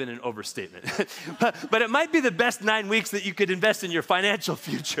might have been an overstatement. but it might be the best 9 weeks that you could invest in your financial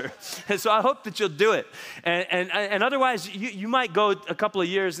future. And so I hope that you'll do it. And otherwise, you might go a couple of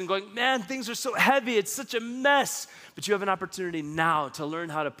years and going, man, things are so heavy. It's such a mess. But you have an opportunity now to learn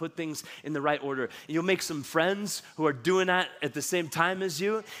how to put things in the right order. You'll make some friends who are doing that at the same time as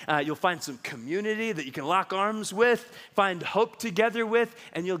you. You'll find some community that you can lock arms with, find hope together with,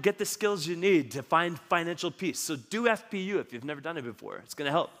 and you'll get the skills you need to find financial peace. So do FPU if you've never done it before. It's going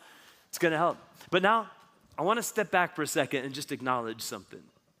to help. It's going to help. But now, I want to step back for a second and just acknowledge something.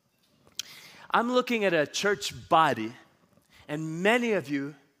 I'm looking at a church body, and many of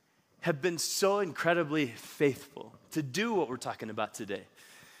you have been so incredibly faithful to do what we're talking about today.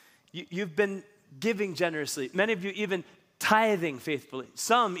 You've been giving generously. Many of you even tithing faithfully.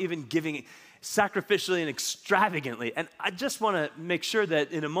 Some even giving sacrificially and extravagantly. And I just want to make sure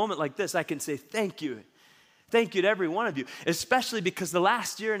that in a moment like this, I can say thank you. Thank you to every one of you, especially because the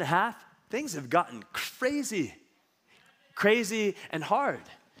last year and a half, things have gotten crazy and hard.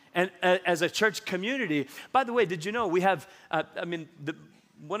 And as a church community, by the way, did you know we have,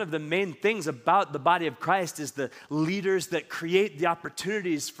 one of the main things about the body of Christ is the leaders that create the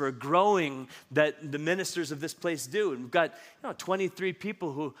opportunities for growing that the ministers of this place do. And we've got 23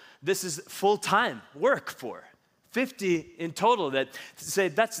 people who this is full-time work for. 50 in total that say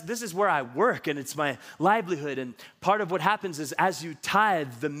this is where I work and it's my livelihood. And part of what happens is as you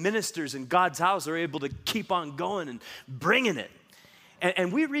tithe, the ministers in God's house are able to keep on going and bringing it.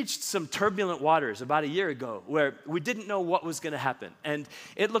 And we reached some turbulent waters about a year ago where we didn't know what was going to happen. And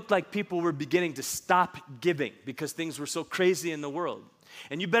it looked like people were beginning to stop giving because things were so crazy in the world.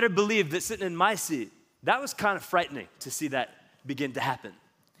 And you better believe that sitting in my seat, that was kind of frightening to see that begin to happen.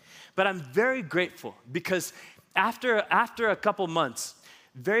 But I'm very grateful because after a couple months,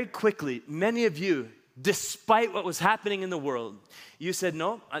 very quickly, many of you, despite what was happening in the world, you said,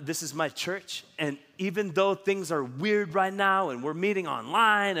 no, this is my church. And even though things are weird right now and we're meeting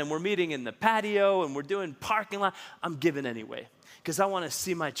online and we're meeting in the patio and we're doing parking lot, I'm giving anyway because I want to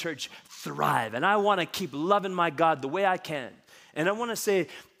see my church thrive and I want to keep loving my God the way I can. And I want to say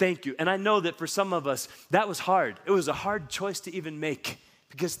thank you. And I know that for some of us, that was hard. It was a hard choice to even make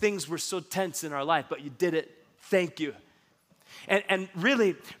because things were so tense in our life, but you did it. Thank you. And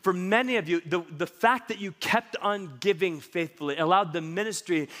really, for many of you, the fact that you kept on giving faithfully allowed the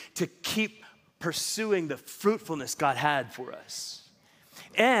ministry to keep pursuing the fruitfulness God had for us.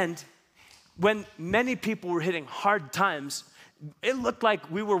 And when many people were hitting hard times, it looked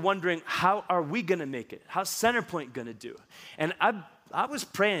like we were wondering, how are we going to make it? How's Centerpoint going to do? And I was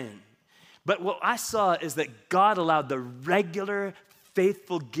praying, but what I saw is that God allowed the regular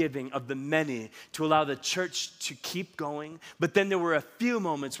faithful giving of the many to allow the church to keep going. But then there were a few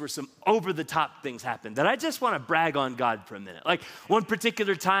moments where some over-the-top things happened that I just want to brag on God for a minute. Like one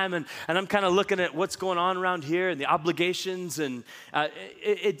particular time, and I'm kind of looking at what's going on around here and the obligations, and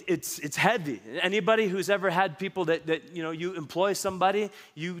it's heavy. Anybody who's ever had people that you employ somebody,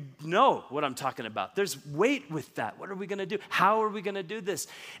 you know what I'm talking about. There's weight with that. What are we going to do? How are we going to do this?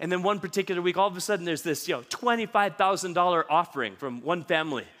 And then one particular week, all of a sudden, there's this $25,000 offering from one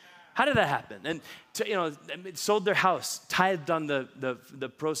family. How did that happen? And sold their house, tithed on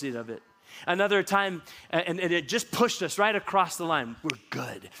the proceeds of it. Another time, and it just pushed us right across the line. We're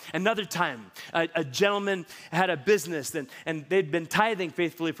good. Another time, a gentleman had a business, and they'd been tithing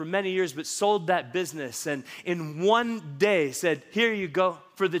faithfully for many years, but sold that business, and in one day said, here you go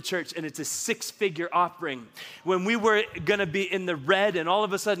for the church, and it's a 6-figure offering. When we were going to be in the red, and all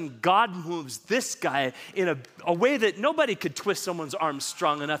of a sudden, God moves this guy in a way that nobody could twist someone's arm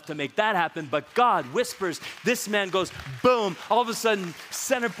strong enough to make that happen, but God whispers, this man goes, boom, all of a sudden,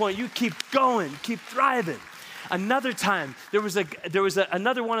 Centerpoint, you keep going, keep thriving. Another time, there was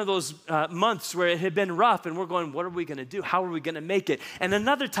another one of those months where it had been rough, and we're going, what are we going to do? How are we going to make it? And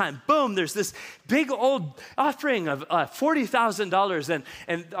another time, boom, there's this big old offering of $40,000,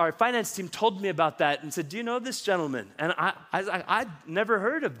 and our finance team told me about that and said, do you know this gentleman? And I'd never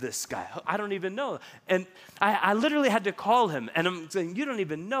heard of this guy. I don't even know. And I literally had to call him, and I'm saying, you don't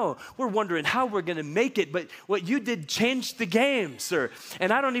even know. We're wondering how we're going to make it, but what you did changed the game, sir.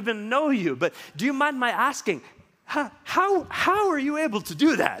 And I don't even know you, but do you mind my asking, how are you able to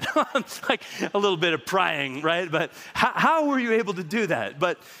do that? Like a little bit of prying, right? But how were you able to do that?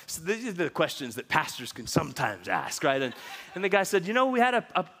 But so these are the questions that pastors can sometimes ask, right? And the guy said, we had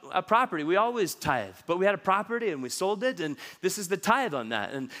a property. We always tithe, but we had a property and we sold it, and this is the tithe on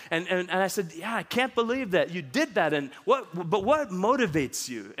that. And I said, yeah, I can't believe that you did that. But what motivates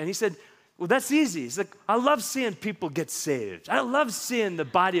you? And he said, Well, that's easy. It's like, I love seeing people get saved. I love seeing the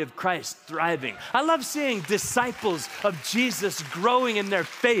body of Christ thriving. I love seeing disciples of Jesus growing in their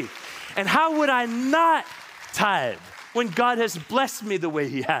faith. And how would I not tithe when God has blessed me the way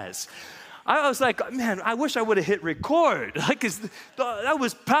he has? I was like, man, I wish I would have hit record. Like, that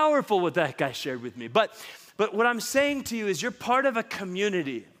was powerful what that guy shared with me. But what I'm saying to you is you're part of a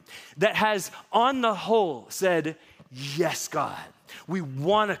community that has, on the whole, said, yes, God, we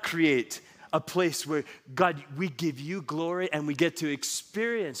want to create a place where, God, we give you glory and we get to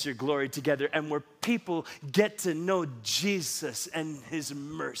experience your glory together, and where people get to know Jesus and his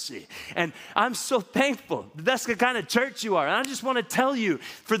mercy. And I'm so thankful that's the kind of church you are. And I just want to tell you,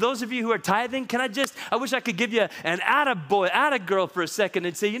 for those of you who are tithing, I wish I could give you an attaboy, attagirl for a second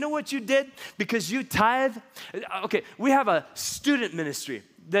and say, you know what you did? Because you tithe. Okay, we have a student ministry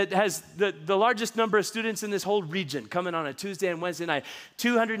that has the largest number of students in this whole region coming on a Tuesday and Wednesday night.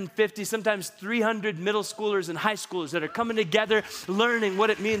 250, sometimes 300 middle schoolers and high schoolers that are coming together, learning what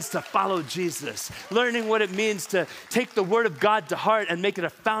it means to follow Jesus, learning what it means to take the word of God to heart and make it a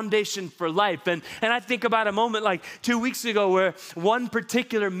foundation for life. And I think about a moment like 2 weeks ago where one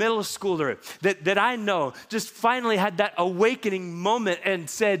particular middle schooler that I know just finally had that awakening moment and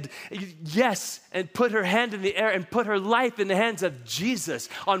said yes, and put her hand in the air and put her life in the hands of Jesus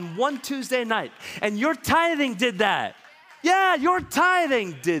on one Tuesday night. And your tithing did that. Yeah, your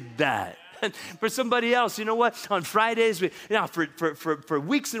tithing did that. And for somebody else, you know what? On Fridays, for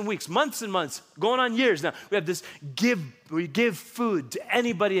weeks and weeks, months and months, going on years now, we have this we give food to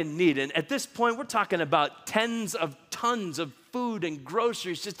anybody in need. And at this point, we're talking about tens of tons of food and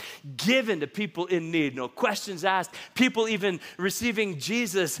groceries just given to people in need. No questions asked. People even receiving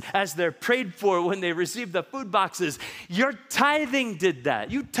Jesus as they're prayed for when they receive the food boxes. Your tithing did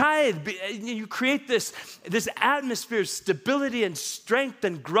that. You tithe. You create this atmosphere of stability and strength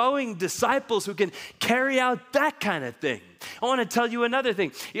and growing disciples who can carry out that kind of thing. I want to tell you another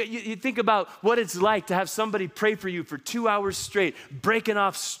thing. You think about what it's like to have somebody pray for you for 2 hours straight, breaking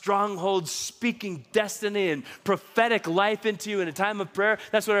off strongholds, speaking destiny and prophetic life into you in a time of prayer.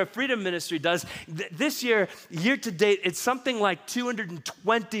 That's what our Freedom Ministry does. This year to date, it's something like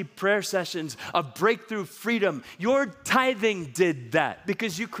 220 prayer sessions of breakthrough freedom. Your tithing did that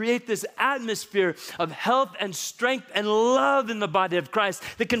because you create this atmosphere of health and strength and love in the body of Christ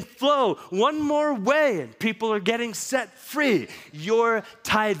that can flow one more way, and people are getting set free. Your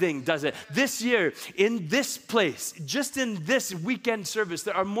tithing does it. This year, in this place, just in this weekend service,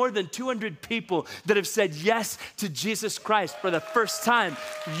 there are more than 200 people that have said yes to Jesus Christ for the first time.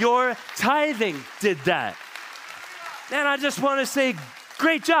 Your tithing did that. And I just want to say,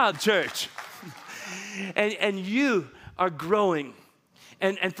 great job, church. And you are growing.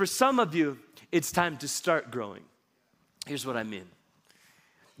 And for some of you, it's time to start growing. Here's what I mean.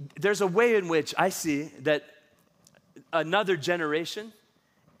 There's a way in which I see that another generation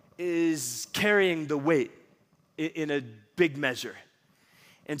is carrying the weight in a big measure.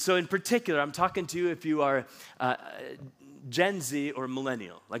 And so in particular, I'm talking to you if you are Gen Z or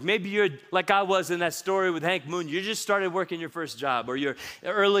millennial. Like maybe you're like I was in that story with Hank Moon. You just started working your first job or you're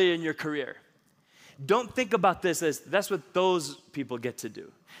early in your career. Don't think about this as that's what those people get to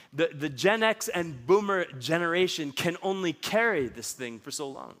do. The Gen X and Boomer generation can only carry this thing for so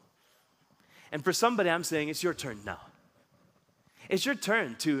long. And for somebody, I'm saying it's your turn now. It's your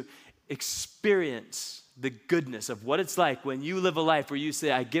turn to experience the goodness of what it's like when you live a life where you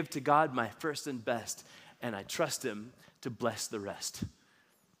say, I give to God my first and best, and I trust him to bless the rest.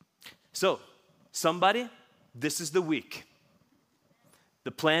 So, somebody, this is the week.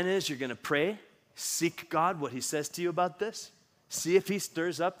 The plan is you're going to pray, seek God, what he says to you about this. See if he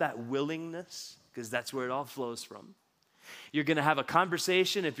stirs up that willingness, because that's where it all flows from. You're going to have a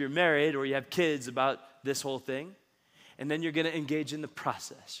conversation if you're married or you have kids about this whole thing. And then you're going to engage in the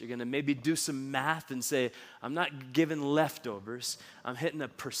process. You're going to maybe do some math and say, I'm not giving leftovers. I'm hitting a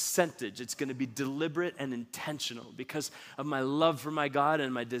percentage. It's going to be deliberate and intentional because of my love for my God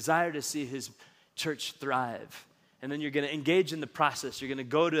and my desire to see his church thrive. And then you're going to engage in the process. You're going to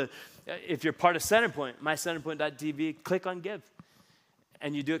go to, if you're part of Centerpoint, mycenterpoint.tv, click on give.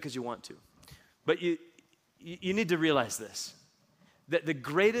 And you do it because you want to. But you need to realize this. That the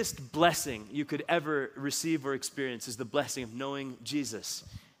greatest blessing you could ever receive or experience is the blessing of knowing Jesus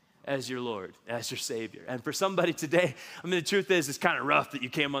as your Lord, as your Savior. And for somebody today, I mean, the truth is, it's kind of rough that you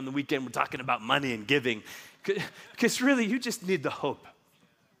came on the weekend, we're talking about money and giving. Because really, you just need the hope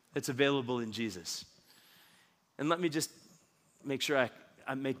that's available in Jesus. And let me just make sure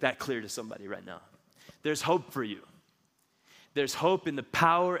I make that clear to somebody right now. There's hope for you. There's hope in the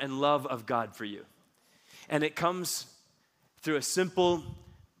power and love of God for you. And it comes through a simple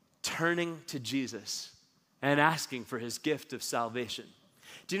turning to Jesus and asking for his gift of salvation.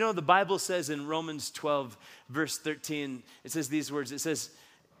 Do you know the Bible says in Romans 12, verse 13, it says these words, it says,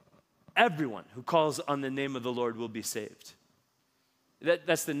 everyone who calls on the name of the Lord will be saved.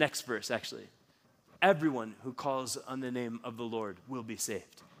 That's the next verse, actually. Everyone who calls on the name of the Lord will be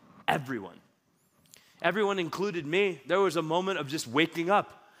saved. Everyone. Everyone included me. There was a moment of just waking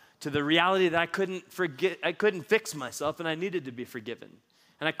up to the reality that I couldn't fix myself, and I needed to be forgiven.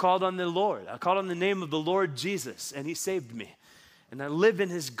 And I called on the Lord. I called on the name of the Lord Jesus, and he saved me. And I live in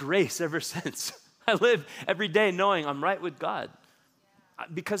his grace ever since. I live every day knowing I'm right with God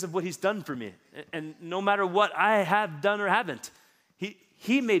because of what he's done for me. And no matter what I have done or haven't,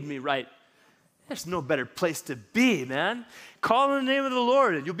 he made me right. There's no better place to be, man. Call on the name of the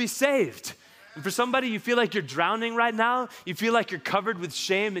Lord and you'll be saved. And for somebody, you feel like you're drowning right now. You feel like you're covered with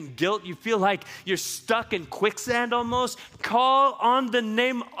shame and guilt. You feel like you're stuck in quicksand almost. Call on the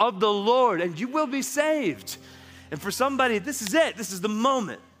name of the Lord and you will be saved. And for somebody, this is it. This is the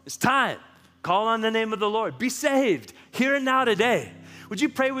moment. It's time. Call on the name of the Lord. Be saved here and now today. Would you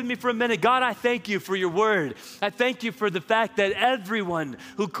pray with me for a minute? God, I thank you for your word. I thank you for the fact that everyone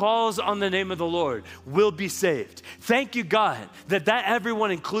who calls on the name of the Lord will be saved. Thank you, God, that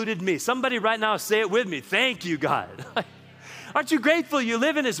everyone included me. Somebody right now say it with me. Thank you, God. Aren't you grateful you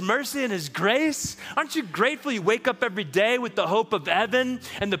live in his mercy and his grace? Aren't you grateful you wake up every day with the hope of heaven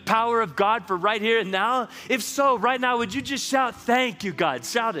and the power of God for right here and now? If so, right now, would you just shout, thank you, God.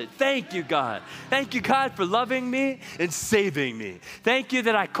 Shout it. Thank you, God. Thank you, God, for loving me and saving me. Thank you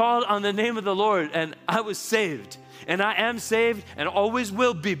that I called on the name of the Lord and I was saved. And I am saved and always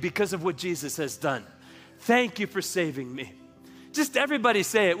will be because of what Jesus has done. Thank you for saving me. Just everybody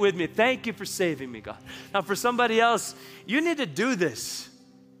say it with me. Thank you for saving me, God. Now for somebody else, you need to do this.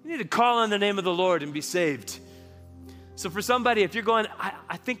 You need to call on the name of the Lord and be saved. So for somebody, if you're going,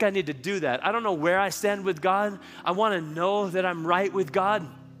 I think I need to do that. I don't know where I stand with God. I want to know that I'm right with God.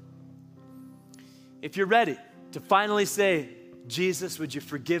 If you're ready to finally say, Jesus, would you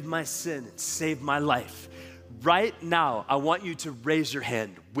forgive my sin and save my life? Right now, I want you to raise your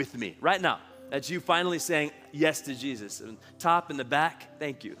hand with me. Right now. That's you finally saying yes to Jesus. And top and the back,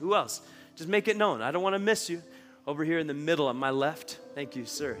 thank you. Who else? Just make it known. I don't want to miss you. Over here in the middle on my left, thank you,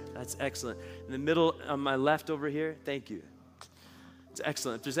 sir. That's excellent. In the middle on my left over here, thank you. It's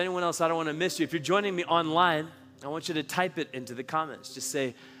excellent. If there's anyone else, I don't want to miss you. If you're joining me online, I want you to type it into the comments. Just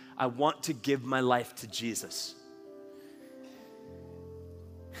say, I want to give my life to Jesus.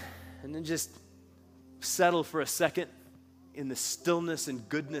 And then just settle for a second in the stillness and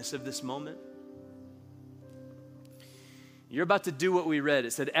goodness of this moment. You're about to do what we read.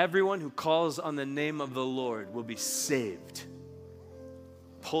 It said, everyone who calls on the name of the Lord will be saved.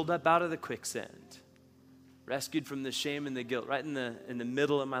 Pulled up out of the quicksand. Rescued from the shame and the guilt. Right in the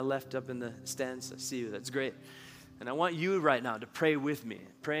middle of my left up in the stands. I see you. That's great. And I want you right now to pray with me.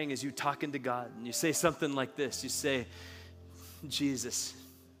 Praying as you talking to God. And you say something like this. You say, Jesus,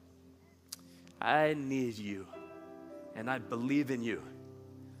 I need you. And I believe in you.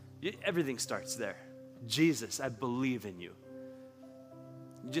 Everything starts there. Jesus, I believe in you.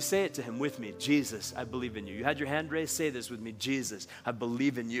 You just say it to him with me. Jesus, I believe in you. You had your hand raised. Say this with me. Jesus, I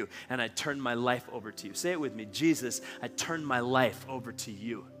believe in you, and I turn my life over to you. Say it with me. Jesus, I turn my life over to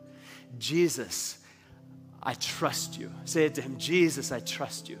you. Jesus, I trust you. Say it to him. Jesus, I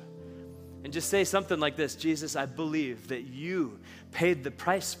trust you. And just say something like this. Jesus, I believe that you paid the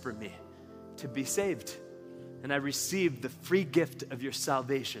price for me to be saved, and I receive the free gift of your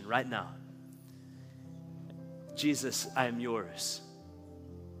salvation right now. Jesus, I am yours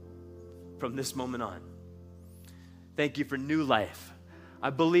from this moment on. Thank you for new life.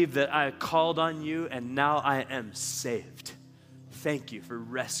 I believe that I called on you and now I am saved. Thank you for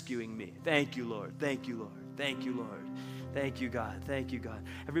rescuing me. Thank you, Lord. Thank you, Lord. Thank you, Lord. Thank you, God. Thank you, God.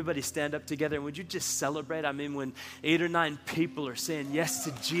 Everybody stand up together and would you just celebrate? I mean, when 8 or 9 people are saying yes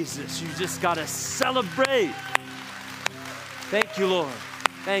to Jesus, you just got to celebrate. Thank you, Lord.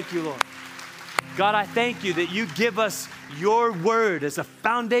 Thank you, Lord. God, I thank you that you give us your word as a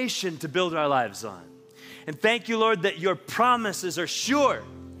foundation to build our lives on. And thank you, Lord, that your promises are sure,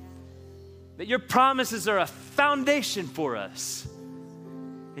 that your promises are a foundation for us.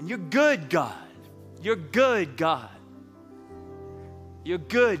 And you're good, God. You're good, God. You're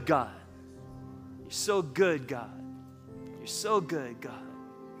good, God. You're so good, God. You're so good, God.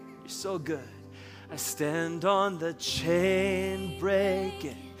 You're so good. I stand on the chain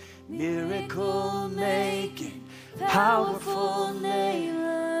breaking, miracle making, powerful name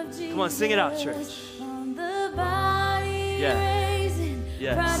of Jesus. Come on, sing it out, church. On the body raising,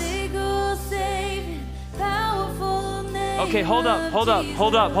 prodigal saving, powerful name Okay, hold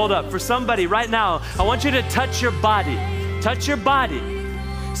up. For somebody right now, I want you to touch your body. Touch your body.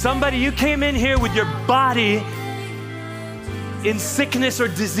 Somebody, you came in here with your body in sickness or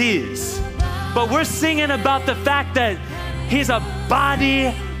disease. But we're singing about the fact that He's a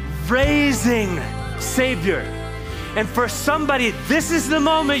body-raising Savior. And for somebody, this is the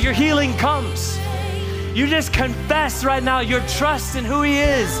moment your healing comes. You just confess right now your trust in who He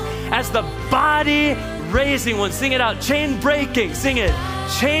is as the body-raising one. Sing it out. Chain breaking. Sing it.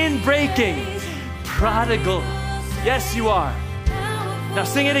 Chain breaking. Prodigal. Yes, you are. Now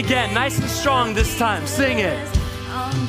sing it again. Nice and strong this time. Sing it.